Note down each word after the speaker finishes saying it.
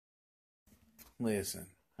listen,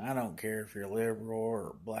 I don't care if you're liberal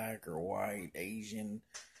or black or white, Asian.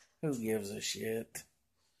 Who gives a shit?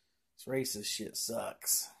 This racist shit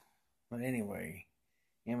sucks. But anyway,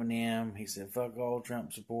 Eminem, he said, fuck all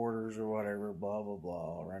Trump supporters or whatever, blah, blah,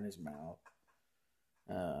 blah, around his mouth.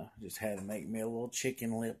 Just had to make me a little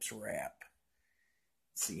chicken lips rap.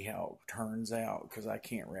 See how it turns out, because I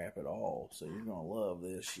can't rap at all. So you're going to love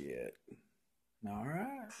this shit.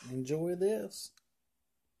 Alright, enjoy this.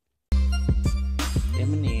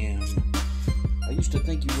 Eminem, I used to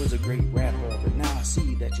think you was a great rapper, but now I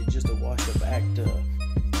see that you're just a washed-up actor.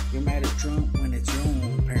 You're mad at Trump when it's your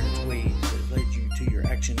own parents' ways that led you to your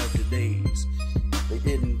action of today's. They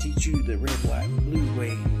didn't teach you the red, white, and blue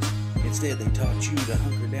ways. Instead, they taught you to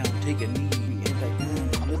hunker down, take a knee,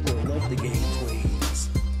 anti-gun, liberal, love the game's ways.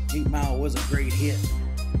 8 Mile was a great hit,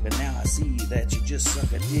 but now I see that you just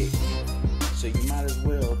suck a dick. So you might as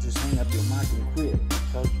well just hang up your mic and quit,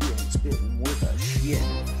 because you ain't spitting worth a shit.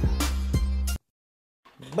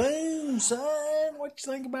 Boom, son! What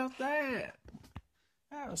you think about that?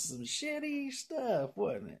 That was some shitty stuff,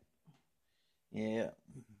 wasn't it? Yeah,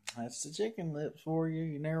 that's the chicken lips for you.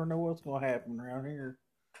 You never know what's going to happen around here.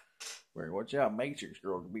 Better watch out, Matrix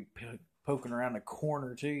Girl could be poking around the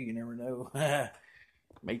corner too. You never know.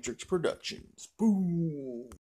 Matrix Productions. Boom.